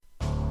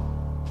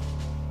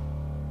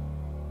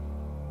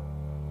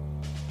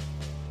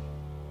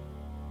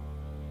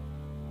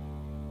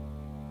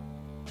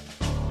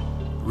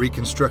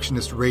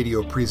Reconstructionist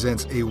Radio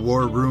presents a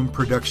War Room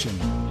production,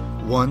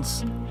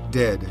 Once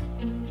Dead,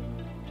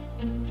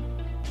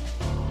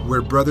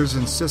 where brothers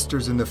and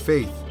sisters in the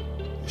faith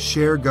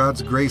share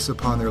God's grace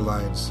upon their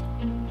lives,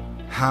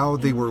 how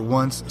they were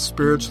once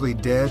spiritually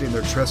dead in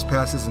their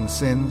trespasses and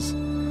sins,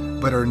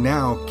 but are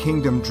now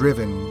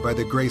kingdom-driven by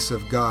the grace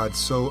of God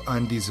so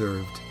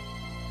undeserved.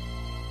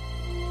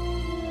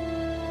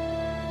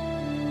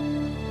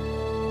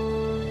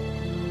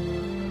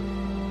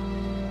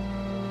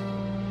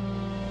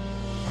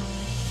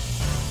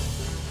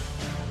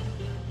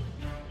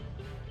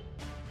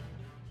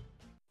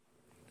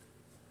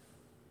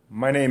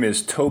 My name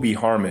is Toby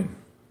Harmon,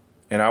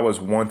 and I was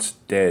once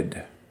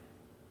dead.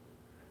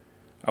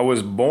 I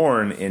was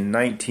born in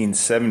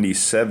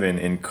 1977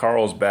 in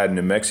Carlsbad,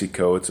 New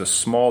Mexico. It's a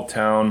small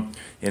town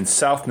in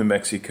South New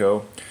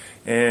Mexico,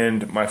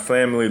 and my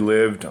family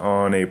lived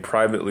on a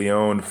privately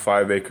owned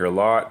 5-acre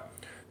lot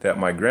that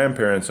my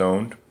grandparents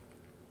owned.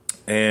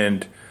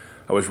 And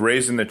I was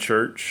raised in the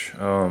church.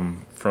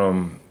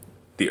 From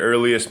the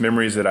earliest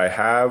memories that I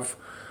have,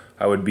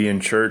 I would be in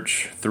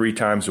church 3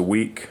 times a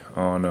week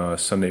on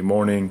Sunday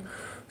morning,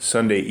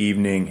 Sunday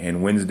evening,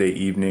 and Wednesday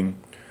evening.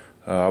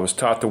 I was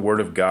taught the Word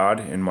of God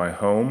in my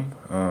home.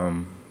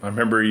 I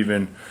remember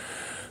even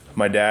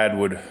my dad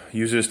would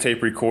use his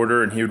tape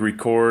recorder and he would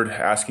record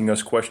asking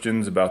us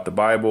questions about the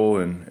Bible,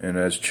 and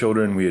as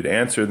children we would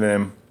answer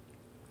them.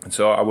 And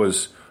so I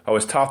was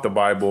taught the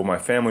Bible, my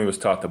family was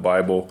taught the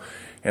Bible,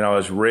 and I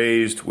was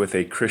raised with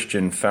a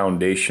Christian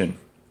foundation.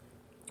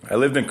 I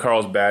lived in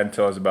Carlsbad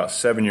until I was about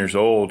 7 years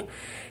old,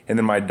 and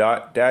then my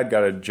dad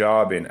got a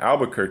job in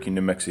Albuquerque, New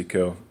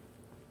Mexico,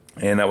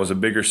 and that was a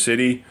bigger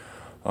city,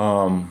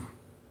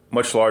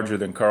 much larger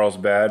than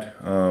Carlsbad.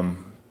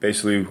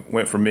 Basically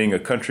went from being a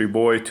country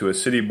boy to a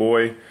city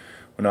boy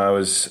when I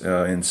was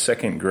in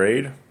 2nd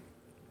grade,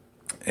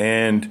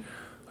 and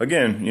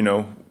again,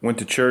 went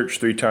to church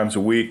 3 times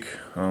a week,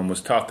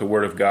 was taught the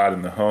Word of God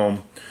in the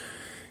home,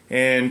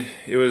 and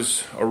it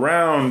was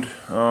around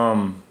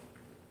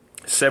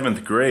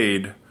 7th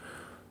grade,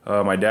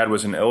 my dad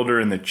was an elder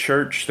in the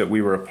church that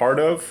we were a part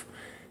of,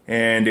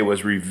 and it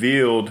was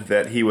revealed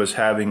that he was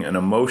having an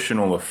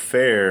emotional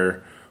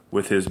affair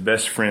with his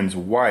best friend's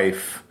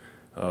wife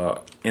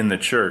in the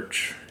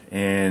church.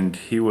 And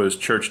he was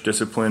church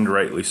disciplined,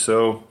 rightly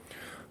so,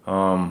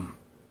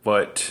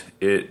 but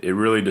it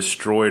really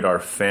destroyed our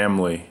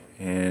family,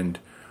 and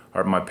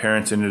my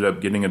parents ended up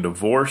getting a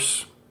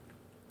divorce.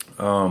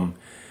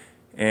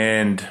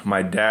 And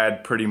my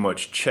dad pretty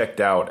much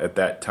checked out at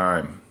that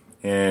time.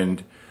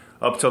 And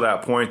up till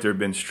that point, there had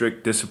been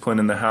strict discipline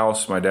in the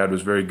house. My dad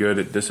was very good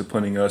at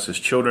disciplining us as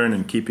children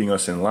and keeping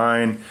us in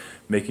line,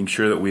 making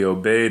sure that we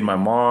obeyed my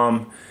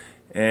mom.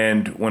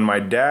 And when my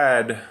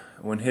dad,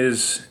 when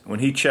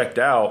he checked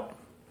out,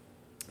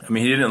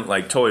 he didn't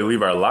totally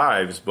leave our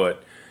lives,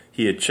 but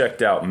he had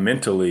checked out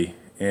mentally,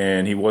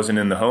 and he wasn't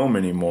in the home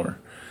anymore.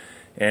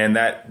 And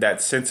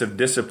that sense of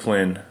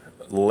discipline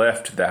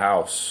left the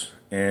house.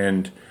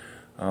 And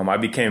I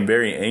became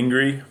very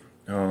angry.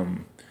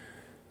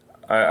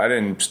 I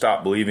didn't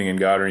stop believing in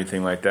God or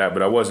anything like that,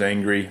 but I was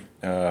angry.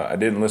 I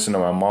didn't listen to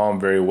my mom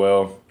very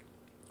well.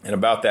 And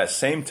about that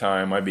same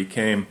time, I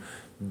became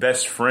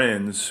best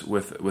friends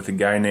with a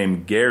guy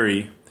named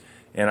Gary,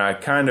 and I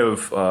kind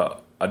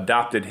of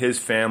adopted his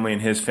family,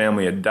 and his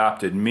family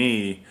adopted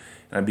me.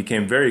 And I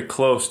became very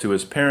close to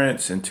his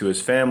parents and to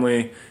his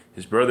family,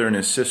 his brother and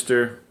his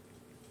sister,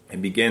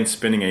 and began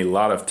spending a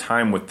lot of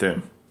time with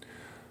them.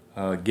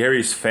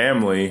 Gary's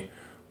family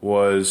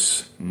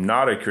was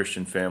not a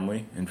Christian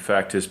family. In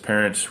fact, his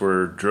parents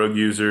were drug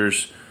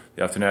users.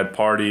 They often had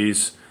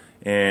parties,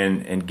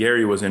 and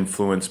Gary was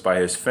influenced by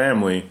his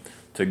family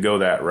to go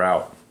that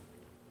route.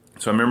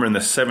 So I remember in the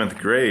 7th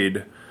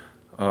grade,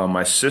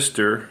 my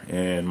sister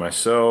and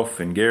myself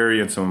and Gary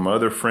and some of my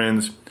other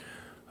friends,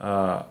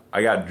 I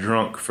got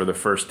drunk for the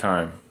first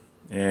time.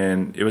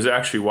 And it was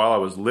actually while I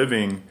was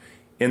living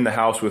in the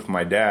house with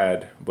my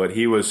dad, but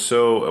he was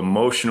so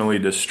emotionally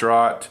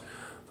distraught.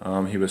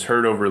 He was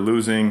hurt over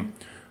losing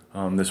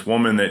this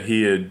woman that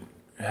he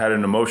had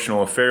an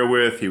emotional affair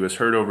with. He was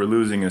hurt over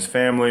losing his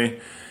family,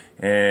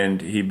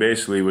 and he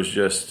basically was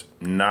just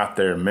not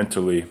there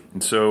mentally.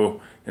 And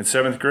so in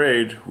 7th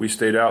grade, we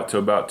stayed out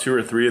till about 2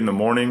 or 3 in the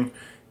morning,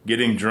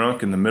 getting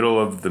drunk in the middle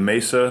of the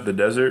mesa, the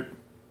desert.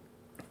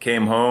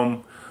 Came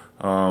home.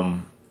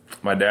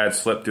 My dad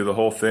slept through the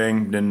whole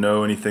thing, didn't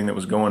know anything that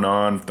was going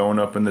on, thrown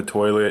up in the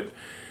toilet,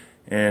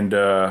 and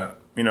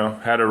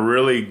had a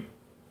really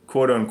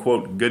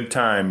quote-unquote good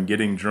time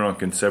getting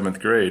drunk in 7th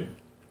grade.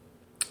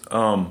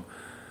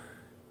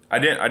 I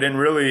didn't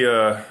really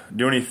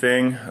do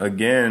anything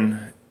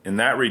again in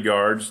that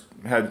regards.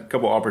 Had a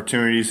couple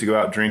opportunities to go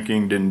out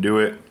drinking, didn't do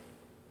it,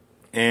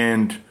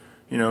 and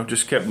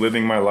just kept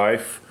living my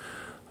life.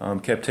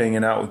 Kept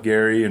hanging out with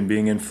Gary and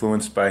being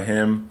influenced by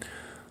him.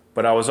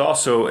 But I was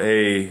also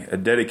a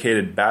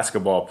dedicated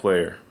basketball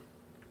player,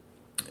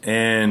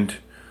 and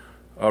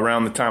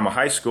around the time of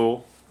high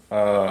school,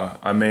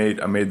 I made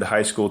the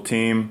high school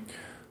team.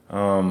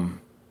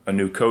 A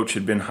new coach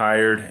had been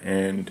hired,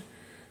 and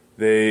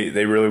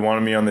they really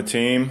wanted me on the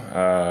team.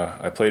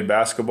 I played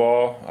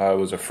basketball. I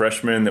was a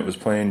freshman that was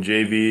playing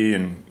JV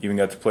and even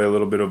got to play a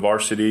little bit of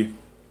varsity.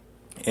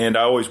 And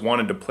I always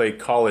wanted to play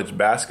college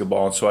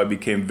basketball, and so I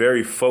became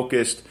very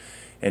focused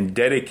and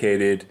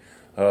dedicated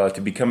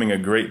to becoming a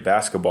great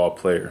basketball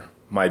player.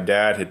 My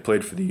dad had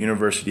played for the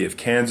University of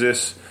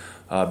Kansas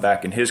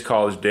back in his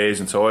college days,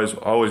 and so I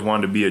always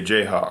wanted to be a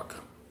Jayhawk.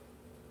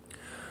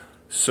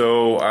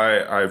 So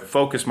I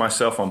focused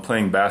myself on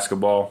playing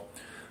basketball.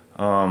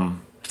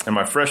 In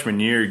my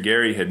freshman year,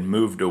 Gary had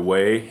moved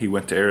away. He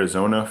went to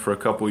Arizona for a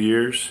couple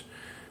years,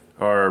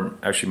 or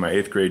actually my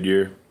 8th grade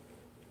year.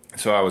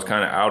 So I was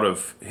kind of out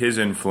of his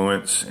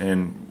influence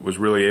and was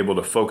really able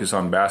to focus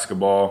on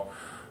basketball.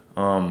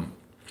 And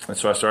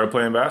so I started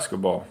playing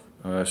basketball.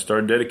 I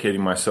started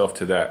dedicating myself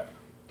to that.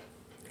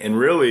 And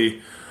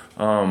really,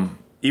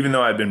 even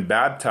though I'd been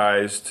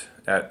baptized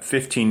at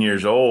 15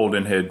 years old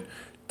and had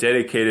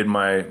dedicated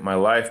my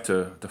life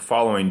to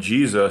following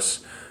Jesus,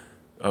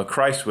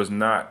 Christ was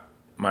not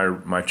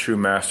my true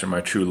master,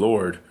 my true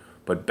Lord,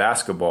 but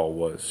basketball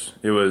was.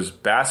 It was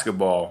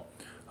basketball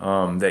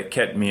that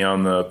kept me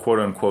on the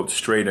quote-unquote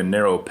straight and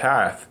narrow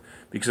path,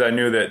 because I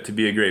knew that to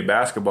be a great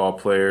basketball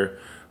player,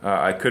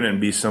 I couldn't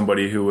be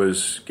somebody who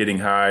was getting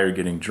high or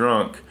getting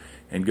drunk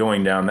and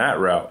going down that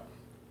route.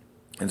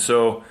 And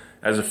so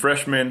as a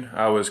freshman,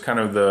 I was kind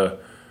of the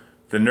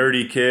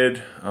nerdy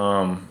kid,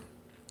 wasn't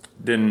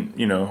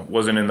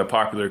in the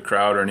popular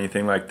crowd or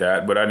anything like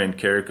that, but I didn't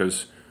care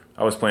because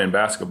I was playing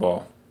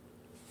basketball.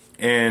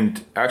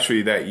 And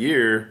actually that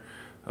year,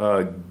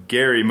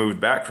 Gary moved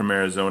back from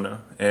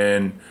Arizona,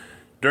 and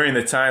during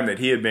the time that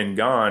he had been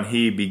gone,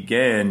 he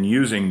began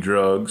using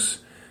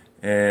drugs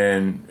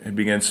and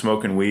began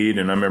smoking weed.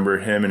 And I remember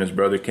him and his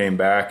brother came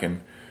back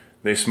and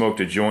they smoked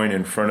a joint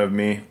in front of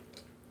me.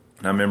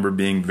 And I remember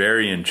being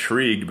very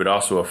intrigued, but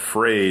also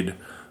afraid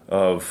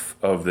of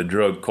the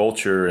drug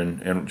culture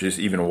and just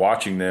even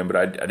watching them. But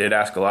I did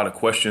ask a lot of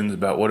questions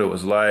about what it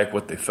was like,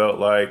 what they felt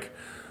like.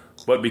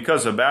 But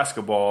because of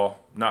basketball,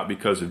 not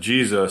because of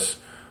Jesus,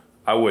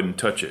 I wouldn't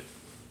touch it.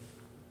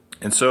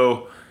 And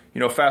so,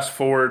 fast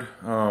forward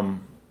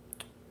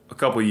a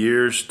couple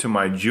years to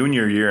my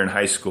junior year in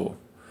high school.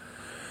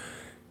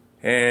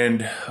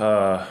 And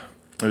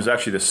it was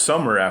actually the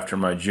summer after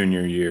my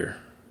junior year.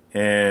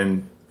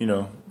 And,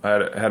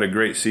 I had a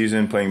great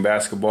season playing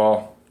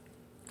basketball.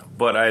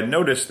 But I had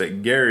noticed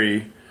that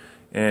Gary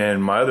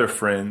and my other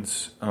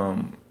friends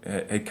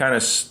had kind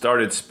of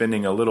started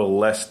spending a little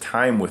less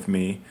time with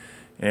me.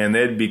 And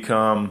they'd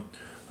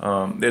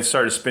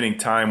started spending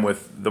time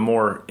with the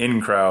more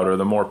in crowd or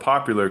the more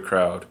popular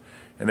crowd.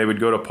 And they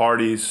would go to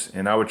parties,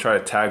 and I would try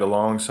to tag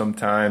along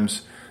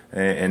sometimes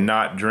and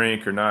not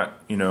drink or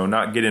not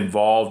get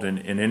involved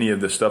in any of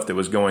the stuff that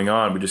was going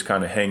on, but just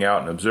kind of hang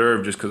out and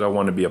observe just because I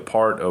wanted to be a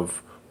part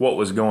of what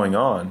was going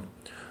on.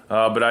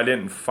 But I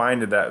didn't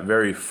find that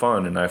very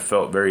fun, and I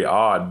felt very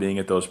odd being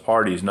at those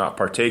parties, not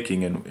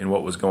partaking in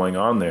what was going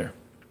on there.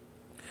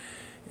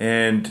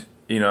 And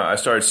I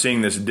started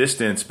seeing this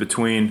distance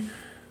between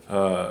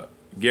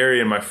Gary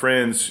and my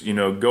friends,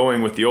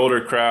 going with the older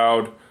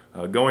crowd,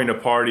 going to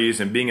parties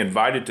and being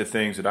invited to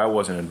things that I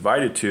wasn't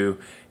invited to,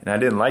 and I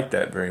didn't like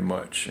that very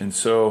much. And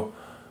so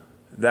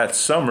that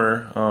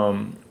summer,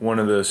 one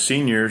of the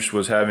seniors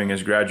was having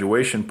his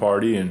graduation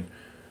party, and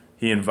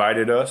he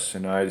invited us,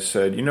 and I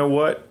said, you know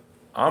what?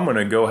 I'm going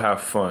to go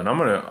have fun. I'm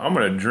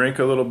going to drink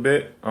a little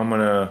bit. I'm going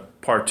to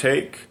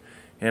partake,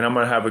 and I'm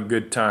going to have a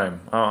good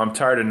time. I'm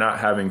tired of not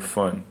having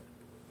fun.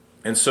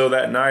 And so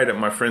that night at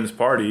my friend's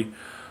party,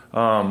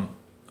 I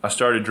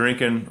started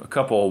drinking a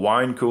couple of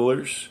wine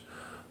coolers.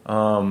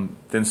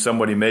 Then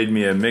somebody made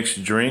me a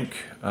mixed drink.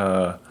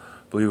 I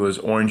believe it was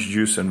orange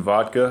juice and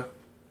vodka.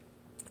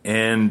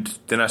 And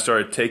then I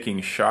started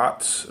taking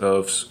shots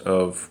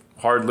of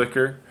hard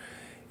liquor.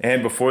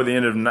 And before the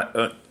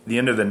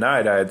end of the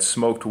night, I had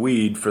smoked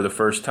weed for the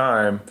first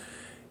time.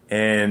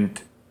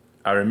 And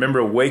I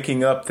remember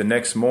waking up the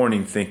next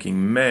morning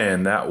thinking,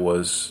 man, that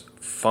was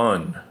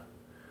fun.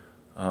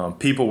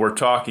 People were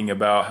talking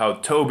about how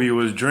Toby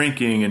was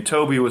drinking and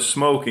Toby was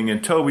smoking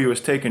and Toby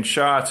was taking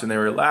shots, and they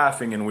were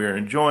laughing and we were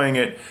enjoying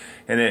it.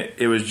 And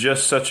it was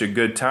just such a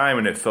good time,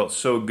 and it felt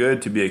so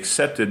good to be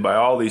accepted by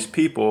all these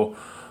people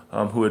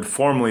who had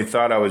formerly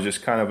thought I was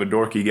just kind of a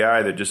dorky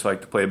guy that just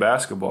liked to play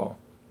basketball.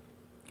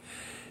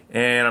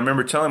 And I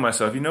remember telling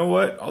myself, you know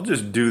what, I'll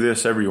just do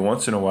this every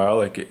once in a while,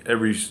 like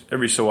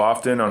every so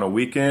often on a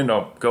weekend,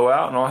 I'll go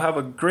out and I'll have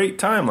a great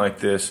time like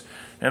this,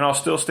 and I'll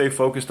still stay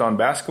focused on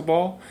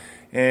basketball.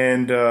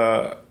 And,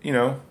 I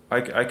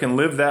can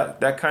live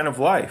that kind of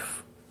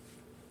life.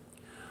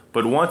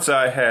 But once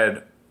I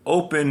had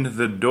opened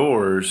the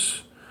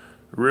doors,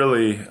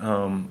 really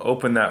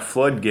opened that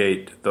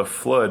floodgate, the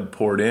flood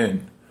poured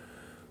in.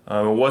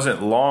 It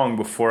wasn't long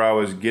before I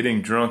was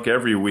getting drunk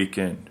every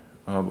weekend,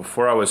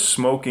 before I was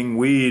smoking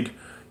weed,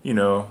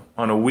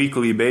 on a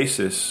weekly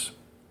basis.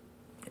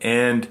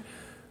 And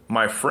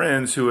my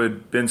friends who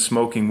had been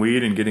smoking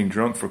weed and getting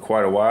drunk for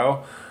quite a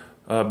while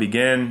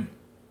began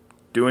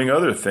doing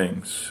other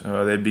things.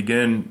 They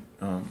began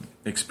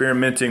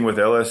experimenting with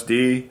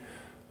LSD,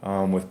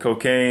 with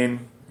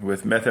cocaine,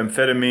 with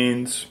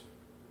methamphetamines.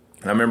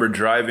 And I remember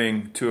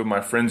driving two of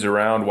my friends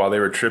around while they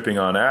were tripping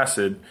on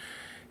acid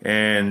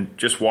and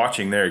just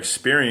watching their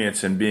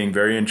experience and being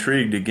very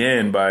intrigued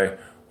again by,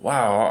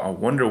 wow, I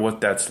wonder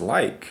what that's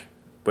like.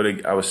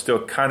 But I was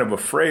still kind of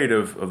afraid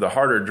of the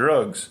harder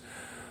drugs.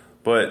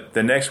 But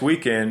the next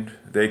weekend,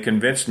 they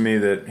convinced me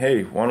that,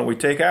 hey, why don't we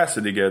take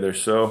acid together?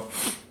 So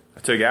I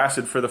took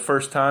acid for the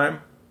first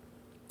time,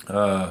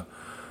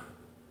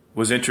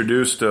 was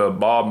introduced to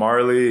Bob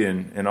Marley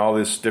and all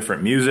this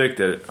different music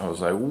that I was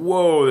like,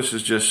 whoa, this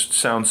is just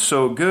sounds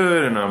so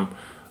good. And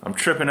I'm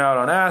tripping out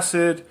on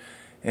acid.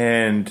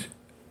 And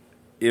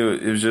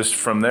it was just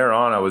from there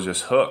on, I was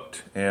just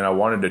hooked. And I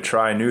wanted to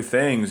try new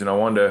things. And I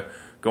wanted to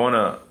go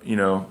on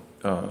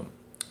a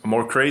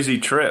more crazy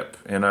trip.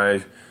 And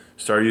I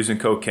started using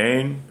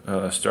cocaine,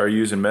 started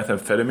using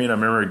methamphetamine. I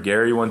remember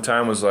Gary one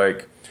time was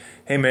like,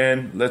 hey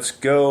man, let's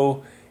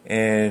go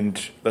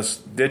and let's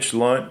ditch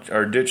lunch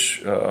or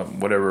ditch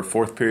whatever,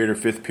 fourth period or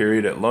fifth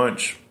period at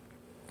lunch.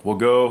 We'll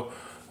go,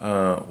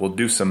 we'll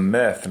do some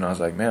meth. And I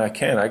was like, man, I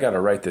can't, I got to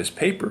write this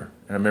paper.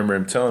 And I remember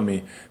him telling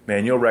me,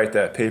 man, you'll write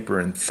that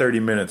paper in 30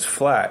 minutes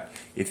flat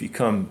if you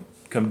come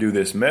do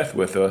this meth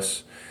with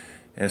us.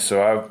 And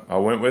so I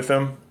went with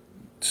him,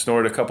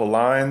 snorted a couple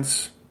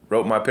lines,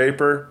 wrote my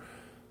paper.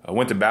 I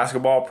went to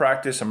basketball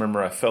practice. I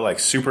remember I felt like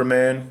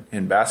Superman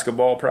in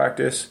basketball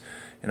practice.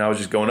 And I was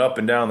just going up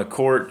and down the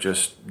court,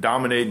 just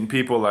dominating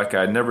people like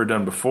I'd never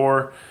done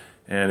before.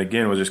 And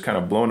again, was just kind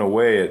of blown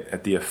away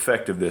at the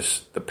effect of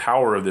this, the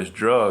power of this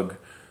drug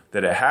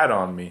that it had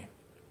on me.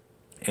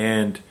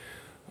 And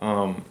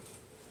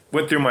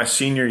went through my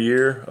senior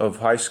year of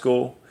high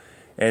school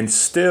and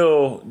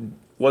still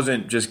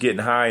wasn't just getting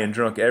high and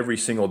drunk every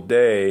single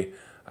day.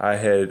 I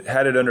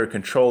had it under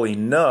control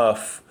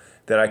enough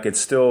that I could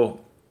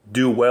still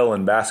do well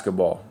in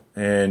basketball.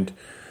 And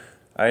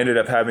I ended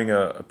up having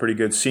a pretty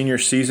good senior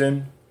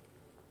season,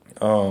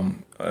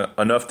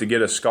 enough to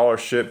get a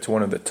scholarship to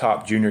one of the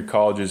top junior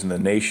colleges in the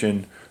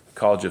nation, the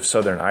College of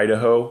Southern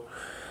Idaho.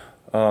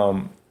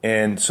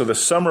 And so the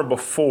summer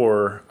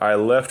before I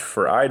left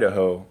for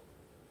Idaho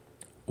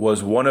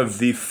was one of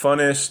the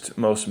funnest,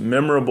 most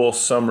memorable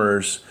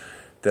summers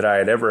that I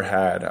had ever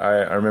had.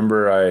 I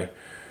remember I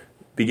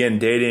began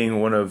dating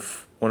one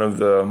of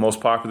the most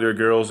popular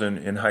girls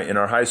in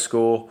our high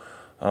school.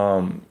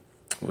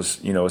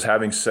 Was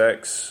having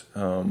sex,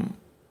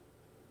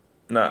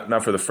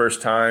 not for the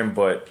first time,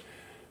 but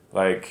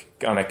like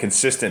on a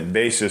consistent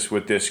basis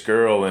with this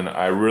girl, and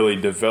I really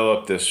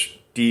developed these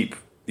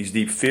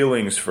deep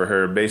feelings for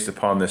her based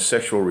upon this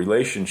sexual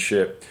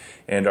relationship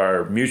and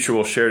our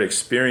mutual shared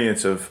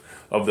experience of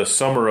the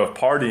summer of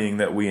partying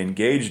that we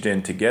engaged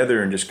in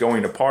together, and just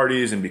going to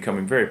parties and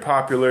becoming very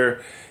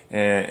popular,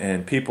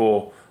 and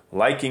people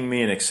liking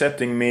me and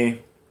accepting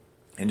me,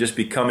 and just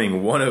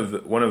becoming one of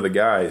the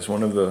guys,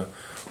 one of the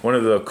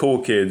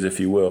cool kids, if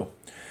you will.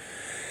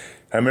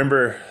 I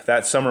remember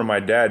that summer my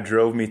dad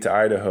drove me to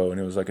Idaho, and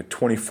it was like a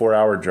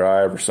 24-hour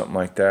drive or something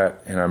like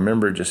that. And I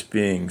remember just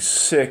being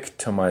sick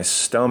to my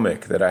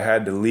stomach that I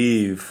had to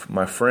leave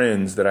my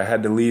friends, that I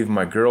had to leave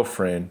my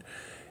girlfriend.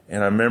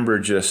 And I remember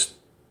it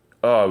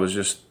was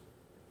just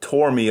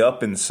tore me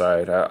up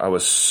inside. I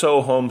was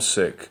so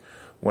homesick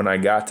when I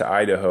got to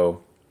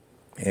Idaho.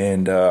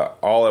 And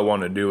all I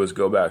wanted to do was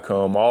go back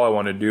home. All I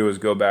wanted to do was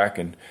go back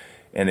and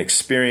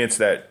experience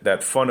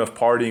that fun of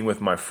partying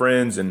with my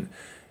friends and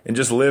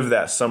just live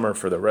that summer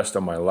for the rest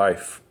of my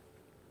life.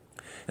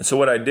 And so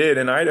what I did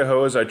in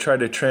Idaho is I tried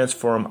to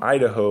transform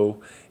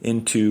Idaho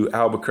into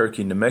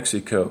Albuquerque, New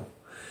Mexico.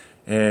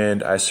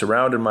 And I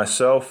surrounded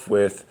myself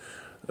with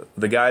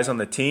the guys on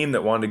the team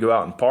that wanted to go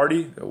out and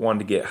party, that wanted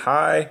to get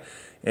high.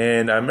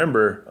 And I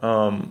remember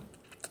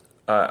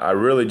I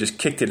really just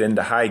kicked it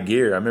into high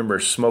gear. I remember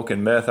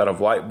smoking meth out of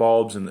light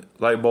bulbs in the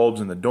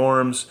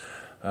dorms,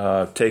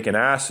 taking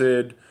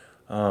acid,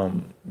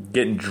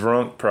 getting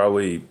drunk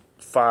probably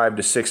 5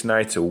 to 6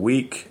 nights a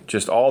week,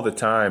 just all the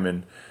time.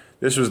 And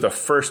this was the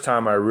first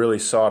time I really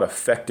saw it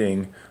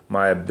affecting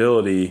my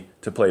ability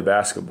to play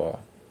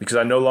basketball, because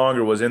I no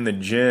longer was in the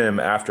gym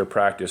after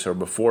practice or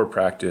before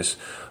practice,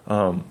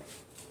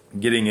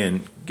 getting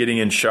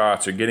in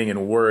shots or getting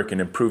in work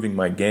and improving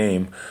my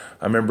game.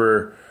 I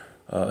remember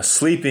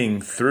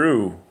sleeping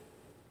through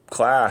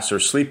class or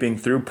sleeping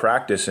through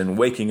practice and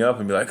waking up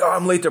and be like, oh,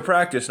 I'm late to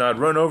practice. And I'd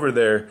run over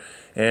there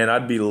and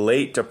I'd be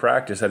late to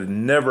practice. That had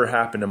never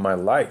happened in my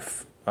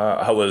life.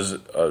 I was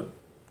a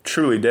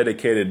truly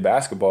dedicated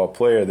basketball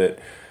player that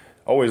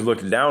always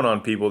looked down on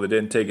people that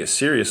didn't take it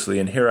seriously.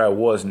 And here I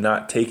was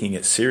not taking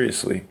it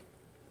seriously.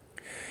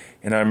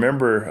 And I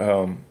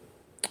remember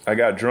I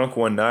got drunk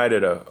one night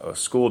at a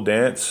school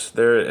dance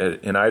there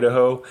in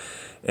Idaho,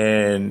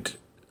 and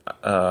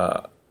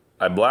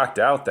I blacked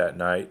out that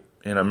night.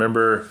 And I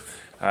remember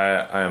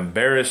I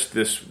embarrassed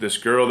this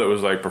girl that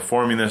was like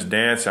performing this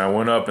dance. And I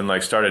went up and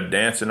like started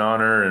dancing on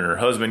her, and her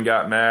husband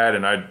got mad,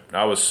 and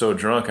I was so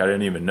drunk I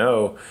didn't even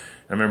know.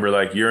 I remember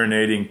like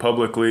urinating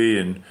publicly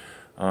and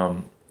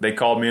they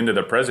called me into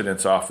the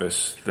president's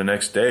office the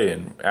next day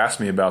and asked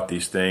me about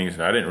these things,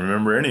 and I didn't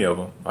remember any of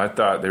them. I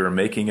thought they were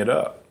making it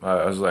up.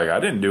 I was like, I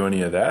didn't do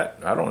any of that.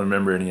 I don't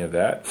remember any of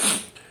that.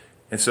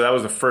 And so that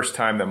was the first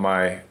time that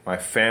my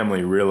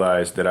family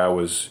realized that I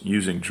was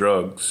using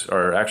drugs,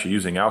 or actually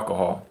using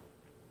alcohol.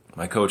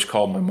 My coach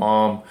called my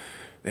mom.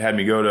 They had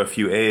me go to a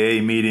few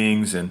AA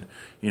meetings and,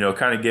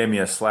 kind of gave me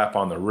a slap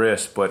on the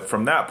wrist. But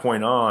from that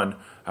point on,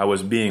 I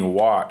was being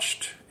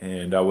watched,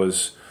 and I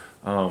was,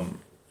 my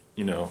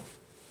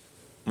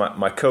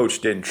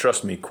coach didn't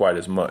trust me quite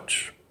as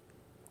much.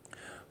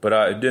 But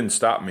it didn't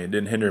stop me. It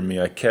didn't hinder me.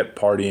 I kept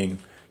partying,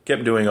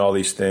 kept doing all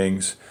these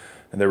things.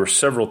 And there were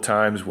several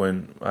times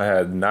when I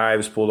had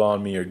knives pulled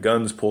on me or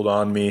guns pulled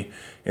on me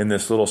in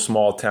this little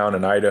small town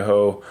in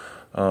Idaho.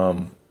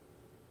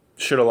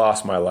 Should have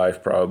lost my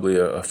life probably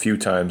a few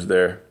times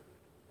there.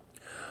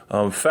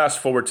 Fast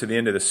forward to the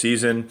end of the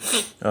season,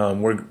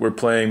 we're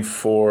playing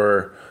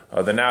for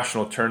the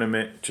national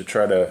tournament to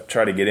try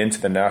to get into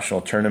the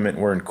national tournament.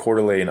 We're in Coeur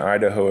d'Alene,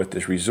 Idaho, at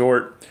this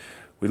resort.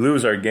 We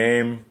lose our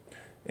game,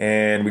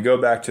 and we go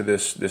back to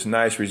this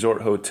nice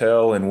resort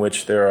hotel in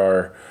which there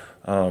are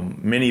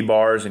mini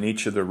bars in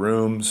each of the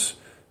rooms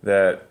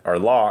that are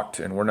locked,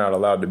 and we're not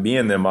allowed to be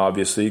in them,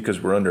 obviously, because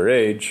we're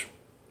underage.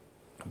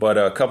 But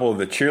a couple of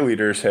the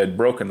cheerleaders had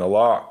broken the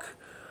lock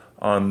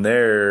on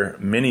their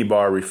mini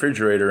bar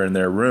refrigerator in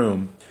their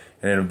room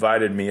and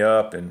invited me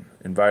up and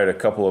invited a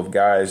couple of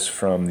guys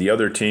from the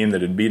other team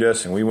that had beat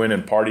us, and we went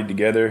and partied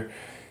together,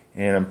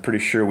 and I'm pretty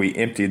sure we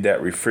emptied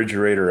that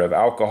refrigerator of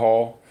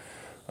alcohol.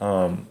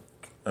 I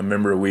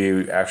remember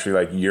we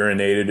actually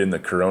urinated in the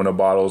Corona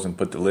bottles and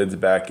put the lids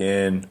back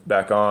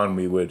on.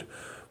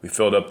 We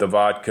filled up the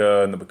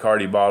vodka and the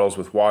Bacardi bottles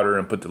with water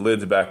and put the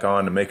lids back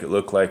on to make it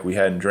look like we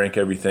hadn't drank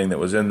everything that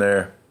was in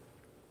there.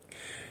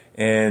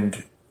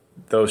 And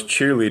those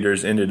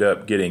cheerleaders ended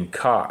up getting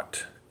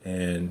caught,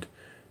 and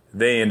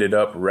they ended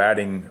up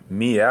ratting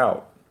me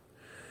out.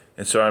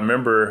 And so I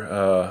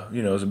remember,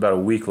 it was about a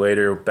week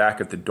later,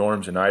 back at the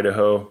dorms in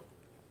Idaho,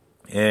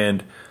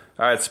 and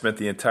I had spent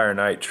the entire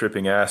night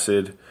tripping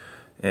acid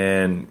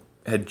and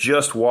had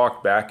just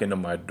walked back into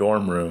my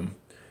dorm room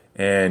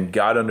and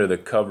got under the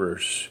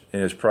covers,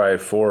 and it's probably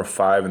 4 or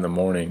 5 in the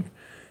morning,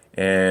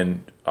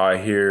 and I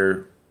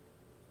hear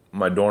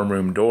my dorm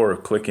room door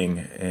clicking,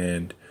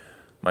 and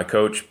my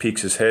coach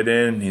peeks his head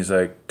in. He's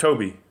like,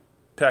 "Toby,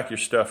 pack your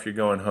stuff, you're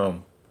going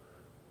home."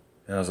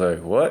 And I was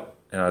like, "What?"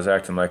 And I was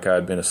acting like I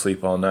had been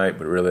asleep all night,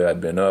 but really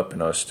I'd been up,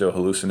 and I was still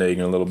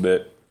hallucinating a little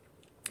bit.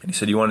 And he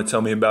said, "You want to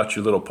tell me about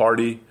your little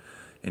party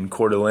in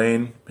Coeur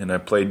d'Alene?" And I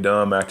played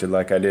dumb, acted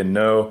like I didn't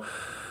know.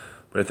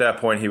 But at that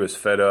point, he was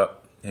fed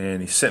up,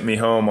 and he sent me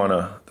home on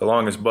the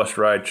longest bus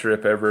ride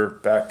trip ever,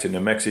 back to New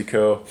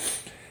Mexico.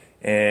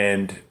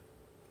 And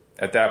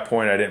at that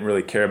point, I didn't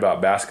really care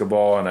about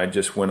basketball, and I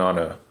just went on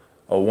a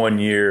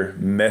 1-year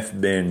meth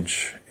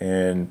binge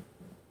and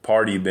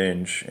party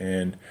binge,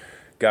 and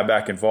got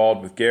back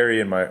involved with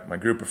Gary and my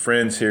group of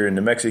friends here in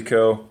New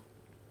Mexico,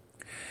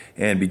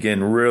 and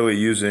began really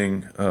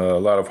using a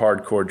lot of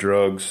hardcore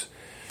drugs.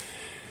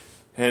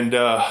 And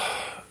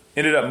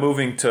ended up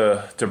moving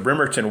to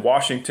Bremerton,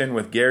 Washington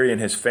with Gary and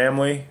his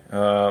family,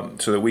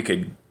 so that we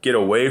could get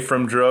away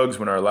from drugs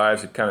when our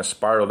lives had kind of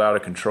spiraled out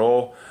of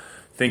control,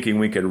 thinking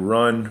we could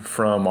run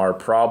from our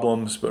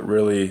problems, but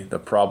really the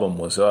problem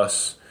was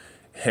us.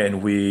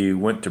 And we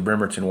went to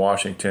Bremerton,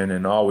 Washington,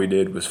 and all we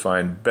did was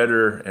find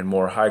better and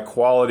more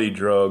high-quality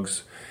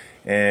drugs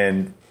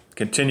and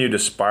continue to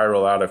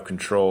spiral out of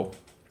control.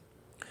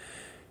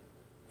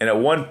 And at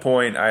one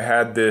point, I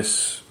had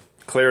this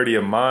clarity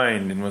of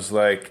mind and was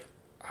like,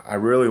 I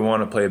really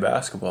want to play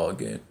basketball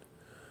again.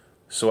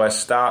 So I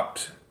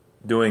stopped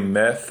doing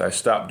meth. I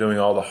stopped doing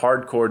all the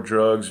hardcore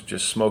drugs,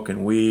 just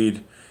smoking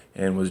weed,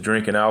 and was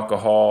drinking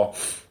alcohol.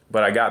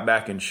 But I got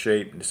back in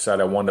shape and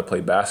decided I wanted to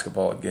play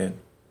basketball again.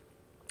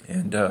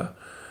 And I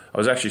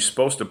was actually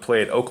supposed to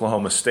play at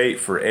Oklahoma State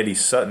for Eddie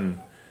Sutton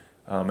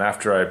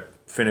after I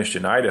finished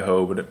in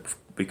Idaho, but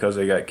because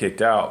I got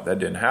kicked out, that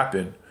didn't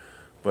happen.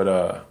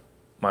 But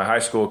my high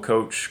school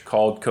coach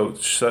called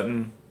Coach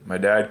Sutton. My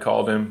dad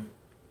called him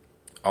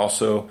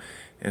also.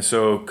 And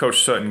so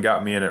Coach Sutton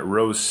got me in at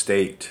Rose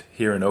State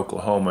here in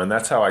Oklahoma, and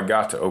that's how I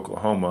got to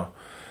Oklahoma.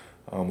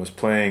 Was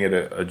playing at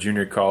a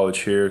junior college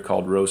here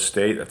called Rose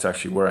State. That's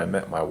actually where I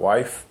met my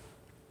wife.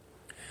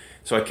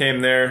 So I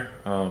came there,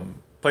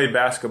 played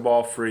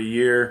basketball for a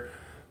year.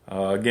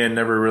 Again,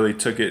 never really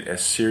took it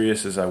as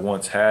serious as I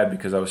once had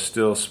because I was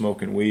still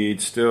smoking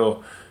weed,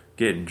 still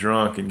getting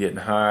drunk and getting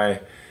high,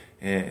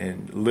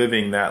 and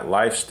living that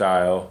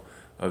lifestyle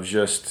of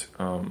just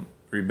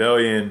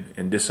rebellion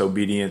and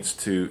disobedience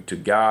to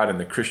God and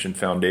the Christian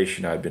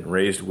foundation I'd been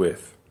raised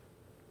with.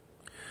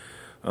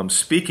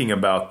 Speaking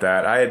about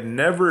that, I had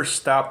never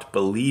stopped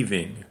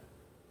believing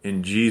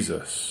in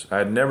Jesus. I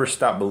had never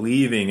stopped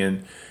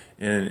believing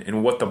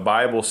in what the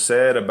Bible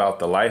said about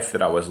the life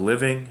that I was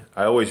living.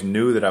 I always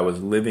knew that I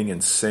was living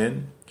in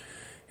sin.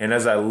 And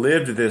as I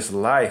lived this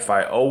life,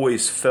 I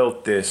always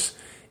felt this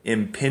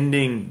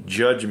impending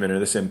judgment or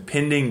this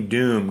impending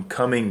doom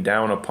coming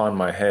down upon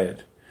my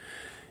head.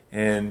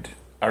 And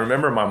I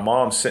remember my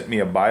mom sent me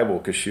a Bible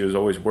because she was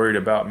always worried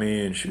about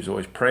me, and she was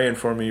always praying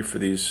for me for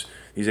these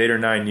 8 or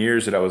 9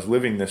 years that I was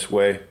living this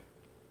way.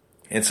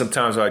 And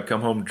sometimes I'd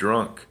come home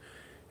drunk,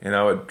 and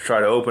I would try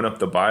to open up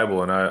the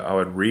Bible, and I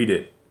would read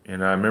it.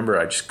 And I remember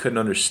I just couldn't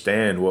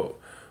understand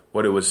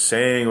what it was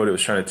saying, what it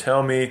was trying to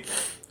tell me.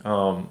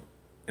 And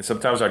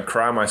sometimes I'd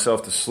cry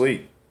myself to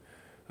sleep,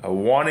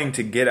 wanting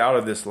to get out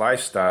of this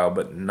lifestyle,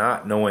 but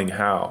not knowing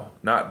how,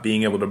 not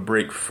being able to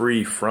break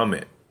free from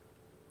it.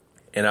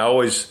 And I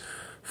always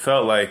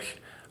felt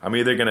like I'm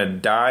either going to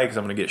die because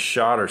I'm going to get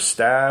shot or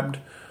stabbed.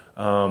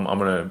 I'm going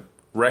to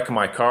wreck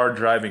my car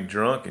driving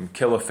drunk and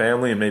kill a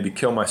family and maybe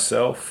kill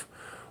myself.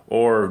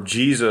 Or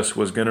Jesus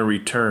was going to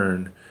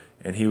return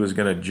and he was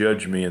going to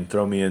judge me and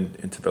throw me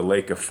into the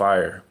lake of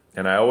fire.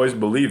 And I always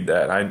believed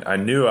that. I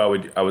knew I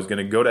was going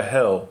to go to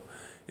hell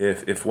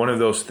if one of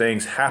those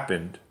things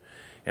happened.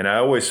 And I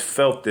always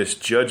felt this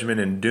judgment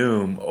and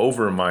doom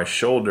over my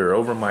shoulder,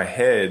 over my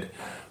head,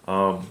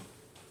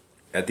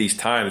 at these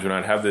times when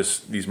I'd have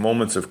these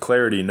moments of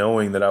clarity,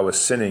 knowing that I was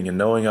sinning and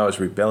knowing I was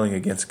rebelling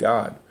against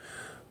God.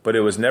 But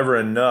it was never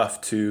enough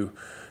to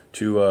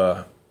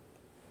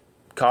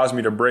cause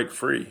me to break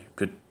free,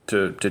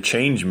 to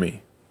change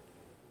me.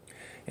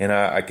 And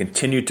I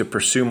continued to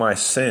pursue my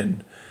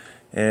sin.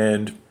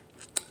 And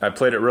I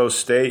played at Rose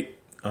State,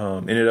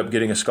 ended up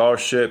getting a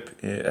scholarship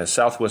at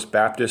Southwest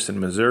Baptist in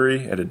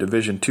Missouri at a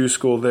Division II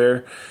school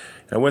there.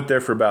 I went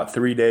there for about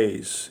 3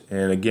 days,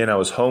 and again, I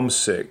was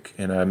homesick,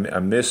 and I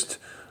missed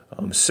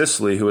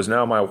Cicely, who is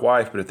now my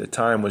wife, but at the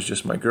time was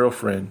just my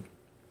girlfriend.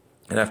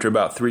 And after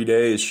about 3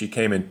 days, she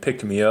came and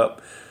picked me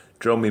up,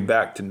 drove me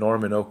back to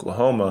Norman,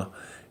 Oklahoma,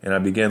 and I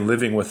began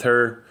living with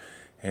her.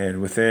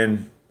 And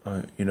within,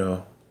 I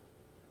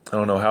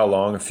don't know how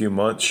long, a few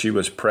months, she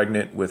was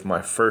pregnant with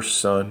my first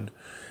son,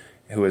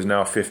 who is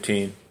now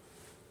 15.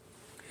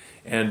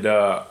 And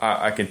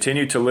I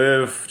continued to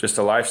live just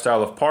a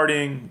lifestyle of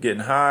partying,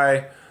 getting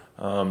high,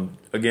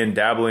 again,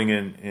 dabbling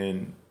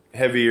in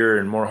heavier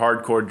and more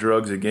hardcore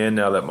drugs again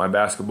now that my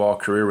basketball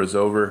career was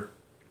over.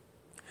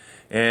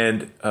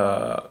 And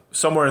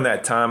somewhere in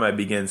that time, I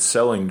began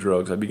selling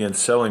drugs. I began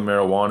selling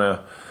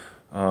marijuana.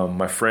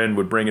 My friend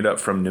would bring it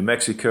up from New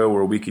Mexico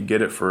where we could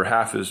get it for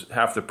half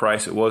the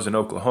price it was in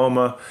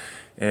Oklahoma.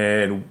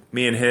 And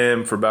me and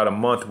him for about a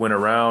month went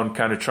around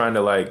kind of trying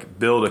to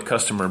build a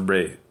customer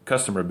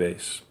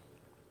base.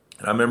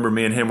 And I remember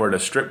me and him were at a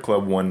strip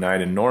club one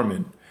night in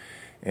Norman,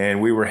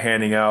 and we were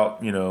handing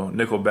out,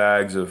 nickel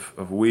bags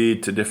of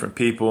weed to different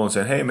people and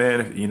saying, hey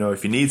man,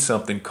 if you need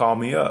something, call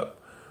me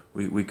up.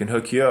 We can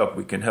hook you up.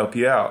 We can help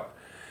you out.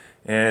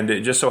 And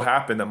it just so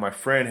happened that my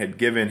friend had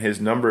given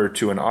his number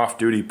to an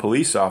off-duty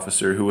police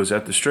officer who was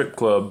at the strip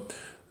club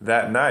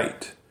that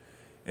night.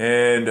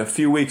 And a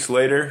few weeks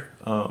later,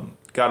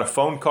 got a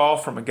phone call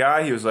from a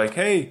guy. He was like,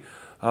 hey,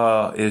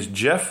 is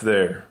Jeff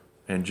there?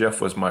 And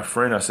Jeff was my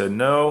friend. I said,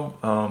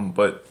 no,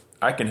 but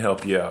I can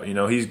help you out.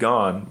 He's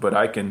gone, but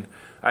I can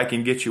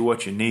get you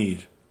what you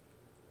need.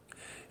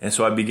 And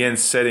so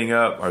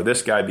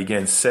this guy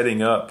began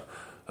setting up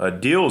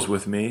deals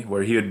with me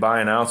where he would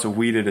buy an ounce of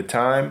weed at a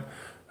time.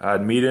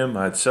 I'd meet him,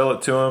 I'd sell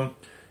it to him.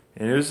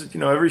 And it was,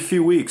 every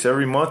few weeks,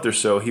 every month or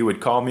so, he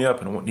would call me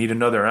up and need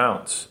another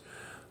ounce.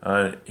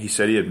 He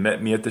said he had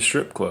met me at the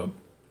strip club.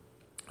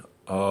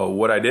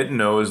 What I didn't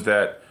know is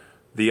that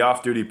the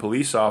off-duty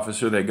police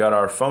officer that got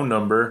our phone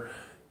number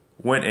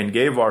went and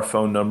gave our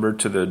phone number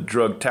to the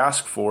drug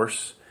task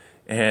force,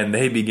 and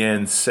they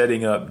began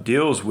setting up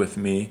deals with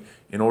me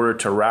in order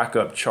to rack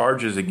up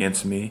charges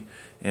against me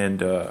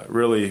and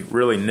really,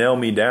 really nail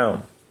me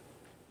down.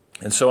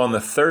 And so on the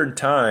third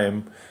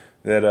time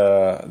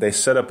that they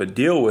set up a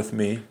deal with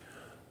me,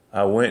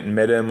 I went and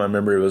met him. I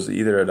remember it was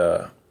either at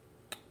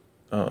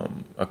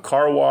a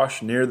car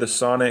wash near the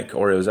Sonic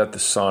or it was at the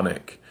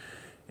Sonic.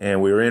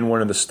 And we were in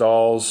one of the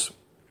stalls.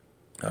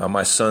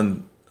 My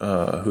son,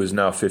 who is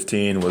now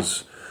 15, he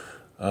was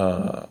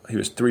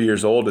 3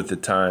 years old at the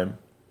time.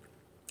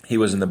 He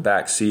was in the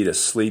back seat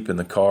asleep in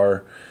the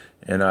car,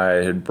 and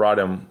I had brought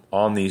him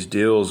on these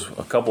deals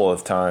a couple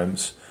of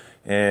times.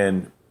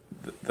 And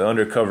the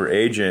undercover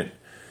agent,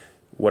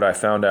 what I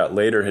found out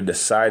later, had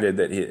decided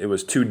that it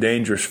was too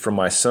dangerous for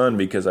my son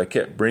because I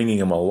kept bringing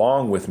him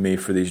along with me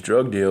for these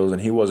drug deals,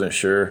 and he wasn't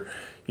sure,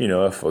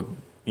 if a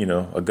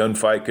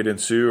gunfight could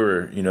ensue,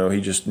 or,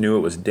 he just knew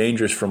it was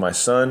dangerous for my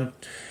son.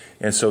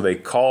 And so they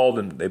called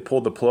and they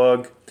pulled the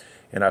plug,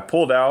 and I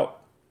pulled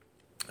out.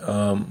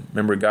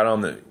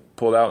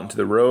 Pulled out into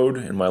the road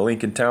in my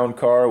Lincoln Town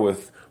car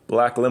with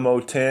black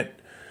limo tent,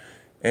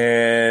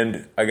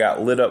 and I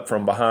got lit up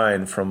from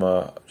behind from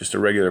just a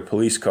regular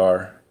police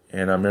car.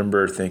 And I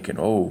remember thinking,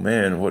 oh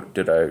man, what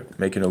did I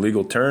make an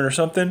illegal turn or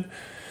something?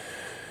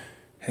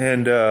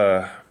 And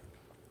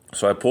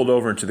so I pulled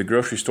over into the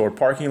grocery store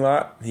parking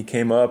lot. He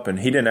came up, and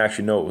he didn't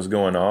actually know what was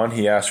going on.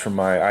 He asked for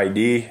my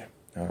ID,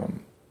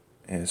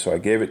 and so I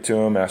gave it to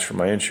him, asked for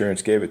my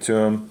insurance, gave it to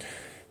him.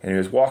 And he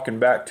was walking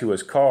back to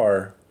his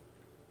car,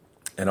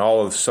 and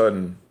all of a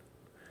sudden,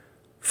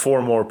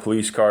 4 more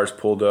police cars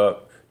pulled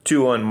up,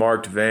 2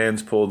 unmarked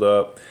vans pulled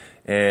up,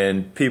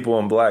 and people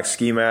in black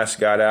ski masks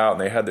got out,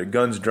 and they had their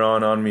guns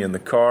drawn on me in the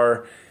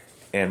car,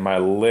 and my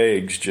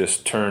legs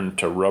just turned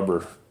to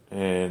rubber.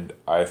 And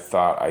I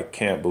thought, I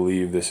can't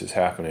believe this is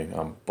happening.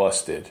 I'm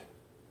busted.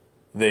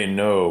 They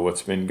know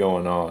what's been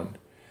going on.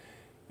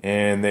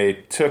 And they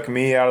took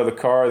me out of the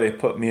car. They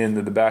put me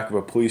into the back of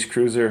a police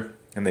cruiser,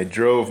 and they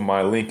drove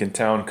my Lincoln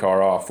Town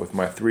car off with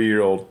my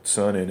 3-year-old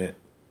son in it.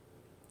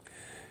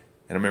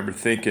 And I remember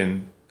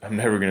thinking, I'm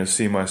never going to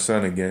see my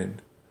son again.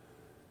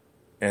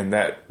 And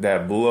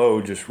that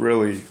blow just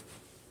really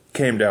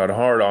came down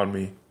hard on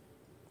me.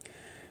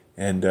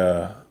 And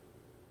I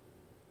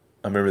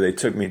remember they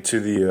took me to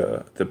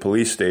the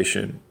police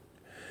station,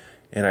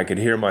 and I could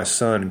hear my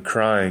son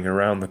crying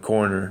around the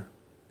corner,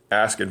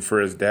 asking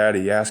for his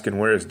daddy, asking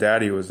where his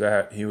daddy was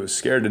at. He was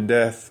scared to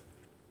death.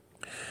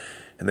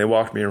 And they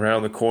walked me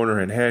around the corner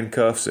in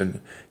handcuffs,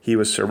 and he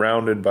was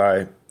surrounded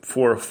by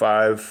 4 or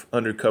 5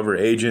 undercover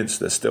agents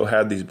that still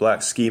had these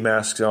black ski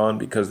masks on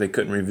because they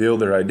couldn't reveal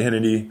their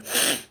identity.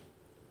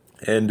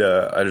 And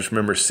I just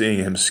remember seeing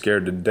him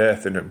scared to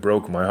death, and it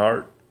broke my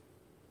heart.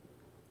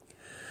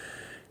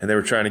 And they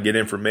were trying to get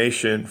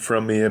information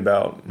from me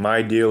about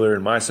my dealer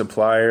and my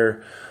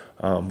supplier,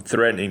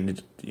 threatening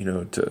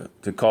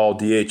to call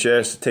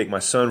DHS to take my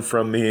son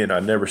from me, and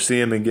I'd never see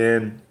him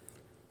again.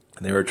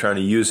 And they were trying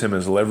to use him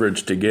as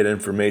leverage to get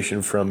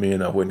information from me,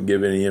 and I wouldn't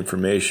give any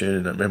information.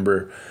 And I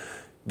remember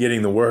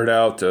getting the word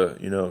out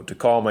to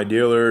call my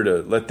dealer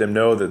to let them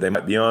know that they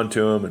might be on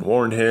to him, and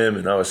warned him.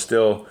 And I was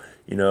still,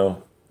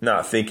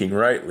 not thinking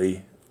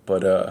rightly,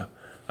 but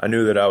I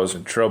knew that I was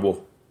in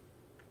trouble.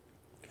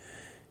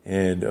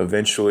 And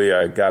eventually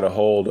I got a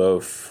hold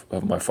of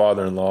my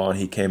father-in-law, and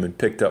he came and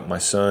picked up my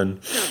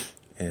son,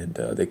 and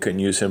they couldn't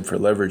use him for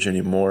leverage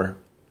anymore.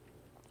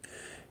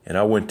 And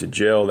I went to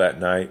jail that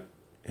night,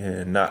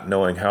 and not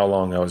knowing how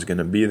long I was going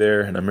to be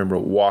there. And I remember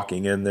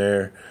walking in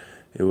there.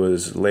 It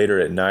was later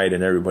at night,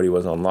 and everybody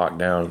was on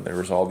lockdown, and there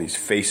was all these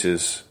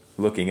faces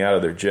looking out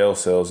of their jail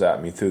cells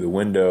at me through the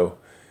window.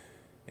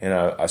 And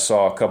I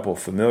saw a couple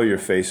familiar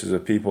faces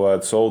of people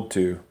I'd sold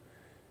to.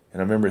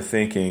 And I remember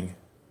thinking,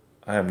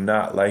 I am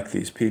not like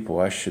these people.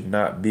 I should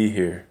not be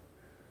here.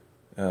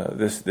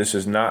 This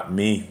is not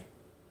me.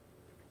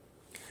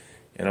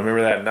 And I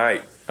remember that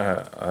night,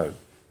 I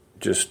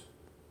just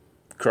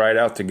cried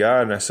out to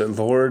God, and I said,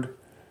 Lord,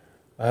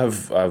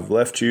 I've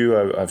left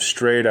you. I've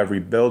strayed. I've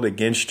rebelled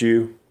against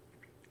you.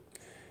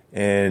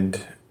 And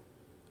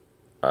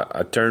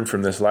I turned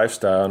from this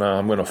lifestyle. Now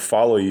I'm going to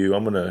follow you.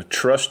 I'm going to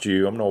trust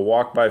you. I'm going to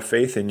walk by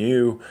faith in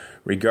you,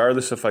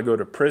 regardless if I go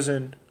to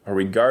prison or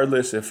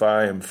regardless if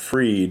I am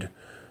freed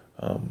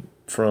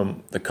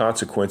from the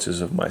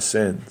consequences of my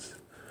sins.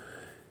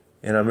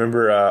 And I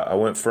remember I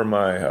went for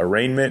my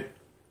arraignment.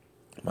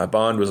 My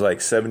bond was like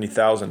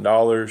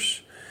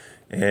 $70,000,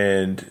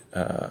 and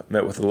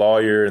met with a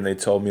lawyer, and they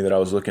told me that I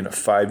was looking at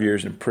 5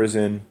 years in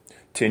prison,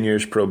 10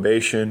 years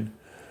probation.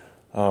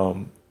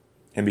 And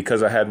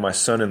because I had my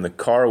son in the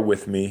car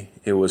with me,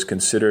 it was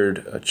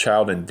considered a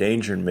child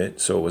endangerment,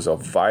 so it was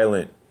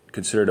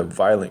considered a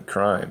violent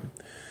crime.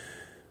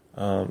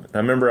 I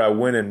remember I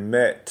went and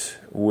met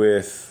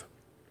with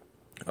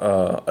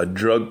a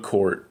drug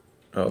court,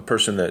 a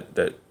person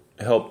that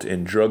helped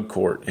in drug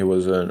court. It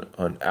was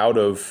an out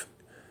of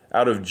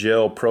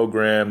jail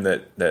program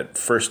that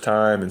first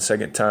time and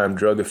second time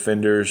drug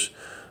offenders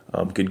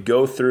could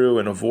go through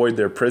and avoid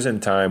their prison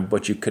time,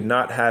 but you could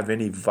not have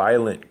any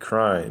violent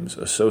crimes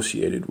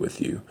associated with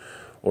you,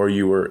 or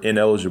you were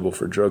ineligible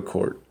for drug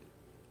court.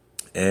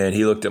 And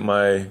he looked at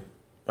my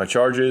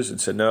charges and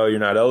said, no, you're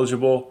not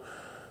eligible.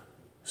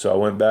 So I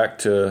went back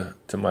to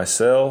my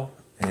cell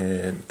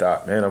and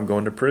thought, man, I'm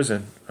going to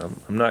prison.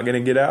 I'm not going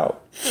to get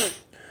out.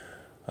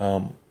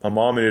 My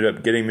mom ended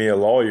up getting me a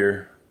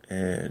lawyer,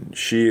 and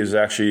she is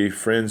actually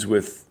friends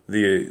with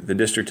the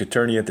district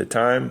attorney at the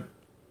time.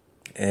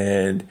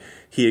 And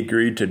he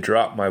agreed to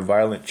drop my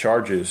violent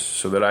charges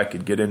so that I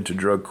could get into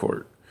drug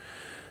court.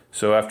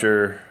 So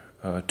after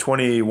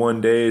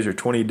 21 days or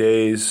 20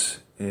 days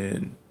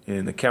in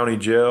the county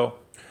jail,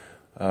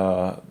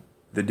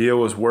 the deal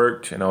was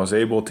worked, and I was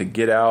able to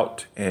get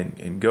out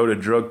and go to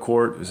drug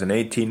court. It was an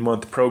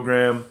 18-month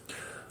program.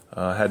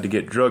 Had to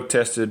get drug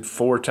tested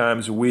 4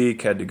 times a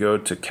week, had to go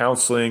to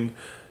counseling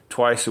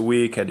twice a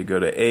week, had to go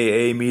to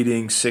AA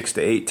meetings 6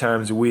 to 8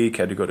 times a week,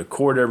 had to go to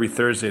court every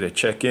Thursday to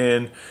check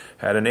in,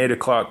 had an 8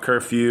 o'clock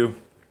curfew,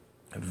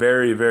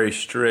 very, very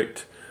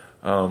strict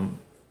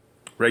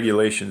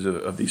regulations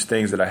of these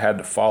things that I had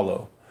to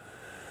follow.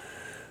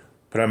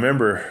 But I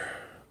remember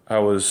I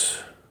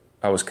was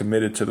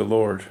committed to the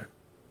Lord,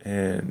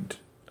 and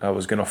I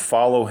was going to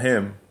follow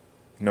him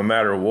no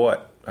matter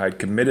what. I had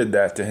committed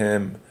that to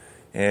him,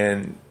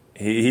 and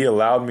he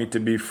allowed me to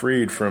be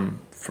freed from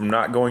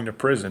not going to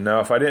prison. Now,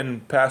 if I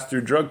didn't pass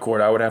through drug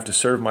court, I would have to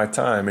serve my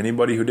time.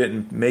 Anybody who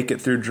didn't make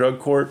it through drug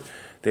court,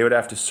 they would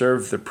have to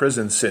serve the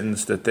prison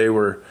sentence that they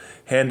were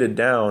handed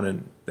down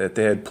and that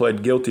they had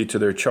pled guilty to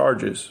their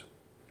charges.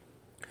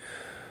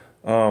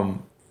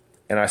 And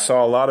I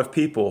saw a lot of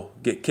people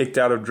get kicked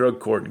out of drug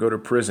court and go to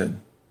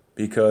prison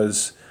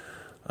because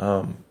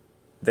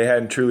they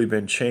hadn't truly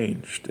been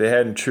changed. They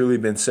hadn't truly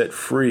been set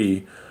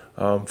free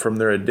from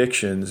their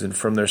addictions and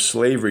from their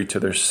slavery to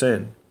their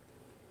sin.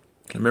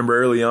 I remember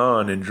early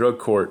on in drug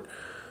court,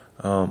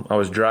 I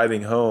was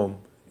driving home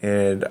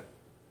and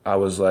I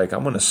was like,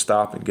 I'm going to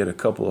stop and get a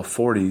couple of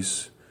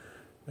 40s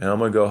and I'm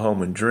going to go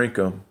home and drink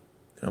them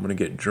and I'm going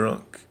to get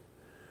drunk.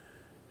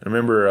 I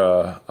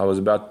remember I was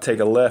about to take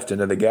a left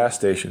into the gas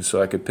station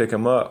so I could pick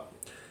them up.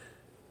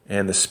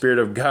 And the Spirit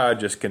of God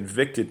just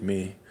convicted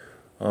me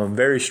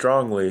very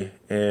strongly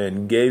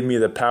and gave me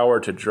the power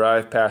to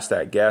drive past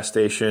that gas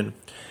station.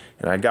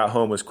 And I got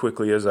home as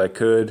quickly as I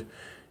could.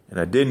 And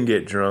I didn't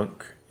get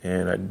drunk.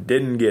 And I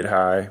didn't get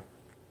high.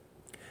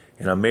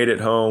 And I made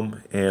it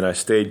home. And I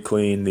stayed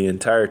clean the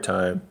entire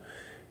time.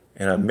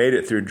 And I made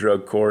it through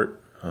drug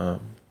court.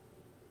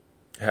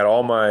 Had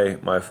all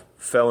my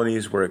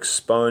felonies were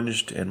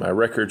expunged and my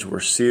records were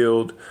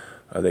sealed.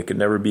 They could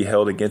never be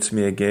held against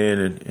me again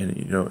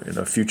in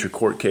a future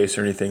court case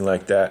or anything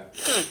like that.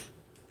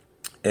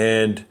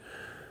 And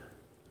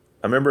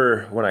I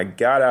remember when I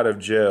got out of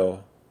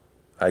jail,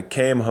 I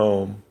came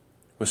home,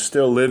 was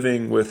still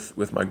living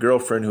with my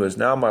girlfriend, who is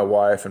now my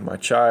wife, and my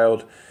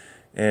child.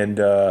 And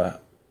there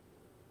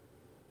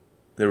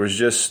was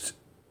just,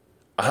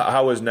 I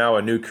was now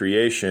a new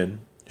creation.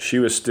 She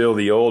was still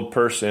the old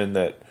person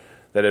that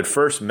had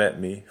first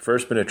met me,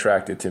 first been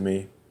attracted to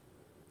me.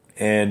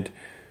 And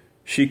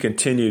she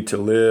continued to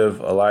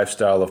live a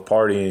lifestyle of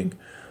partying,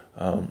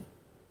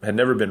 had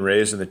never been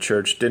raised in the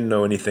church, didn't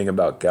know anything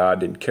about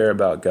God, didn't care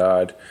about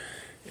God,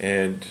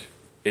 and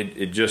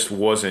it just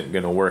wasn't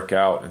going to work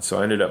out. And so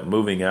I ended up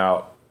moving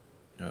out.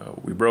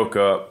 We broke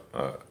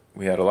up.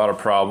 We had a lot of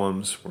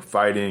problems. We're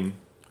fighting.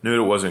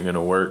 Knew it wasn't going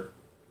to work.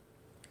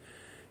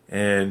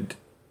 And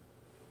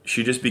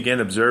she just began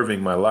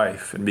observing my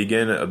life and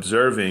began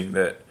observing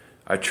that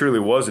I truly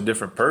was a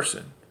different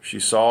person. She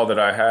saw that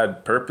I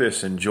had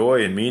purpose and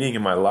joy and meaning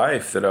in my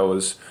life, that I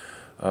was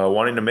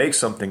wanting to make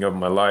something of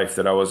my life,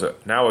 that I was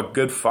now a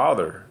good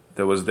father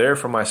that was there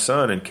for my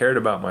son and cared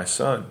about my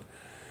son.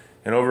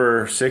 And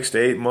over 6 to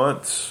 8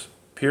 months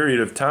period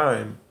of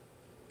time,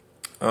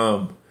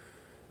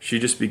 she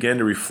just began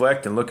to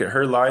reflect and look at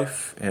her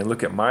life and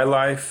look at my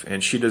life,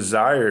 and she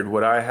desired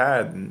what I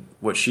had and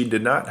what she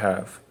did not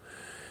have.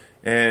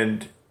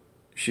 And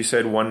she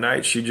said one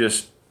night she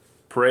just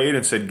prayed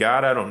and said,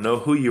 God, I don't know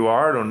who you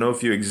are. I don't know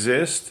if you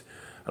exist.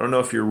 I don't know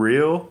if you're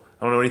real.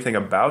 I don't know anything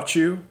about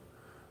you.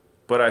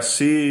 But I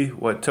see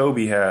what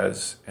Toby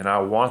has, and I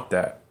want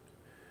that.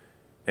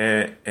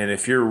 And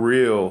if you're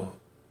real,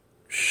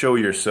 show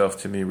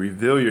yourself to me.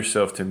 Reveal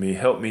yourself to me.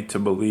 Help me to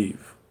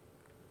believe.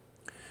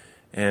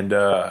 And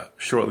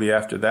shortly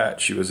after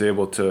that, she was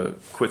able to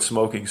quit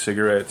smoking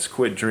cigarettes,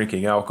 quit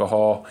drinking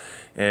alcohol,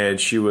 and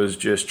she was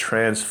just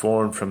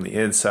transformed from the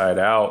inside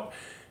out.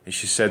 And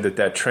she said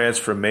that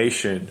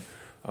transformation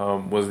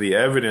was the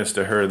evidence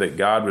to her that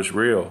God was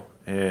real.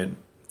 And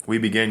we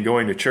began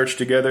going to church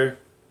together.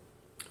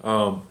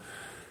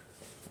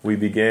 We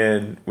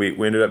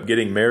ended up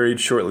getting married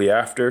shortly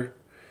after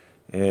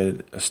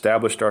and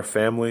established our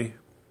family.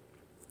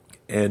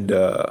 And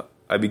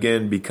I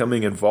began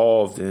becoming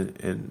involved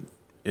in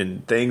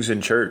things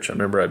in church. I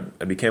remember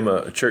I became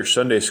a church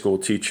Sunday school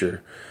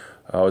teacher.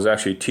 I was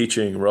actually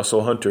teaching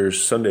Russell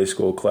Hunter's Sunday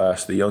school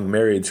class, the Young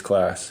Marrieds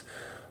class.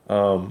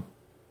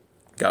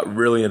 Got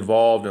really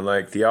involved in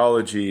like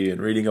theology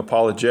and reading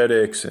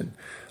apologetics and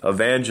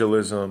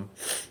evangelism.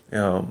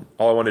 All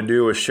I wanted to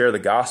do was share the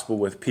gospel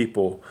with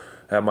people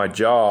at my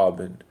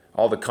job and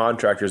all the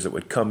contractors that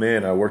would come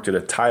in. I worked at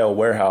a tile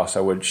warehouse.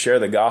 I would share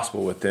the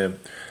gospel with them.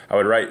 I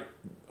would write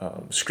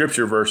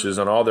scripture verses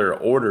on all their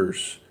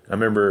orders. I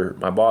remember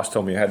my boss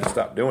told me I had to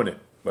stop doing it,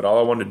 but all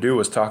I wanted to do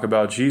was talk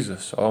about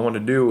Jesus. All I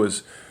wanted to do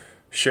was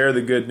share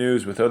the good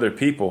news with other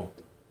people.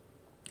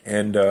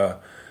 And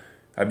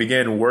I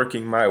began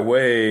working my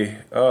way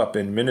up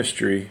in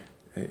ministry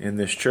in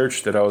this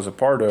church that I was a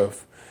part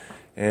of,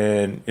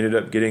 and ended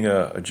up getting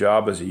a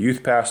job as a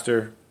youth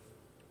pastor,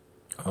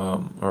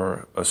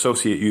 or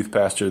associate youth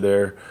pastor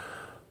there,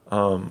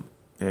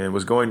 and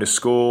was going to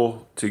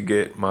school to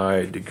get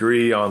my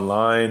degree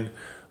online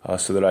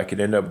so that I could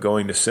end up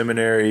going to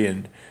seminary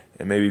and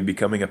maybe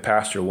becoming a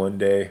pastor one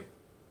day.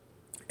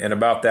 And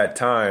about that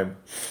time,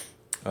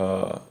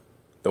 the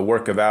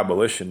work of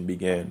abolition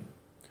began.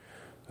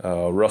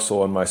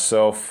 Russell and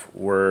myself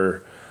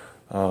were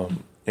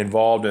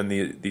involved in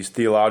these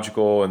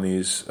theological and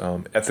these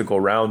ethical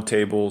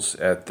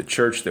roundtables at the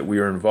church that we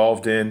were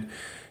involved in.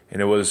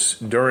 And it was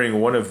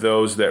during one of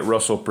those that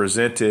Russell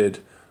presented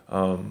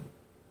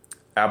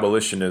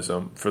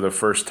abolitionism for the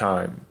first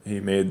time. He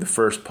made the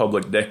first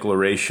public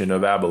declaration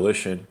of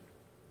abolition.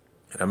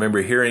 And I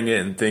remember hearing it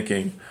and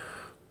thinking,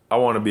 I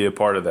want to be a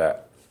part of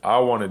that. I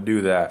want to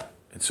do that.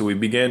 And so we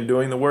began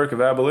doing the work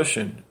of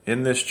abolition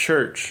in this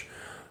church.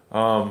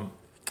 And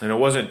it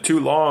wasn't too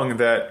long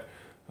that,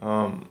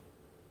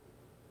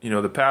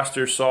 the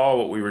pastor saw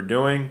what we were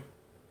doing,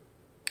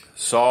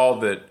 saw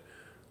that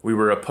we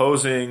were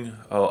opposing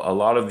a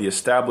lot of the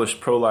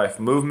established pro-life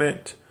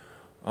movement,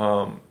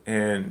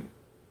 and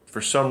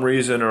for some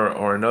reason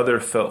or another,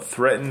 felt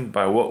threatened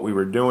by what we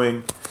were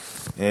doing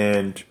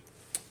and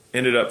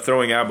ended up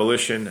throwing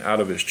abolition out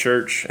of his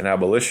church and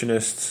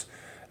abolitionists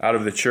out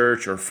of the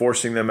church, or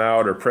forcing them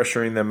out or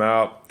pressuring them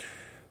out.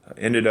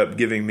 Ended up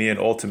giving me an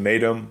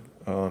ultimatum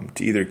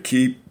to either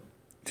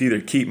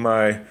keep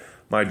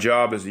my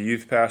job as a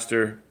youth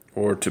pastor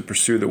or to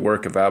pursue the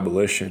work of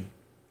abolition.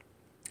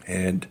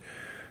 And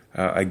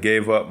I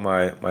gave up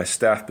my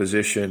staff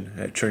position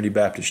at Trinity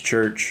Baptist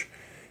Church,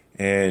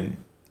 and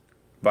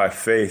by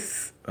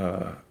faith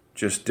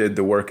just did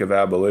the work of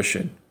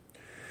abolition.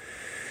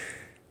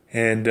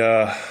 And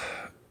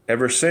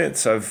ever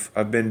since,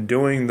 I've been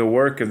doing the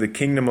work of the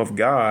kingdom of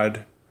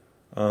God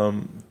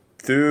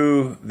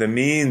through the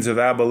means of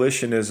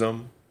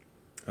abolitionism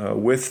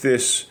with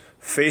this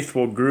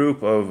faithful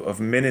group of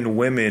men and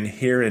women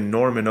here in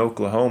Norman,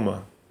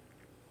 Oklahoma.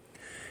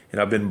 And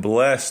I've been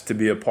blessed to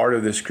be a part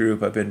of this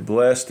group. I've been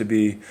blessed to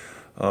be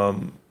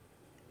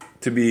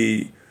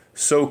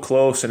so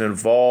close and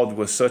involved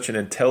with such an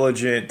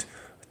intelligent,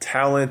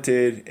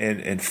 talented,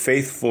 and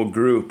faithful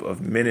group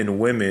of men and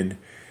women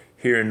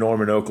here in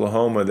Norman,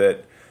 Oklahoma,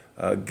 that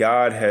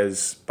God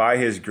has, by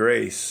His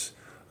grace,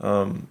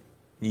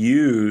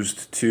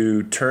 used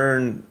to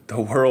turn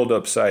the world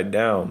upside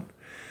down.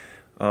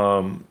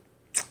 I'm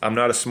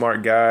not a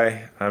smart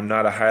guy. I'm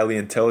not a highly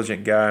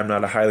intelligent guy. I'm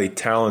not a highly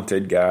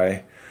talented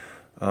guy.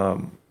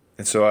 And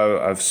so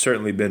I've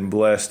certainly been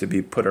blessed to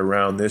be put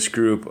around this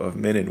group of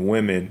men and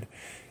women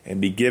and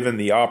be given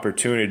the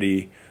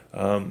opportunity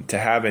to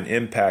have an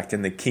impact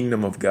in the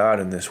kingdom of God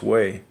in this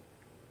way.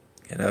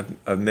 And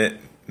I've met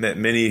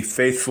many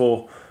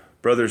faithful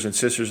brothers and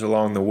sisters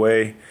along the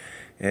way.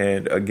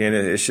 And again,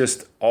 it's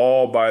just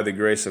all by the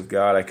grace of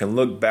God. I can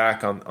look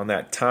back on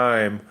that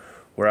time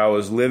where I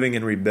was living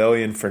in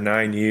rebellion for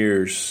 9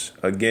 years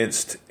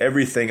against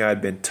everything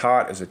I'd been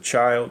taught as a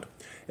child,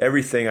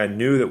 everything I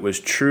knew that was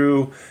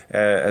true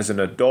as an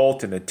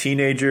adult and a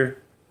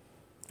teenager.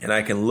 And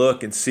I can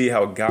look and see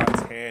how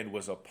God's hand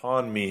was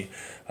upon me,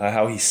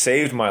 how He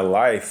saved my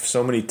life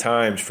so many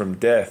times from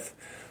death,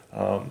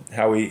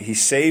 how He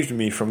saved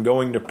me from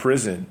going to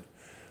prison,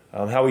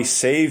 how He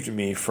saved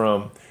me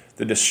from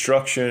the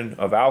destruction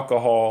of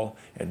alcohol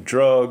and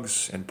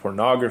drugs and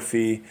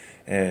pornography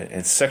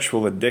and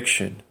sexual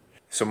addiction.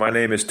 So my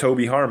name is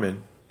Toby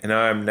Harmon, and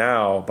I am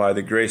now, by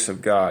the grace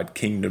of God,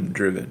 kingdom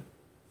driven.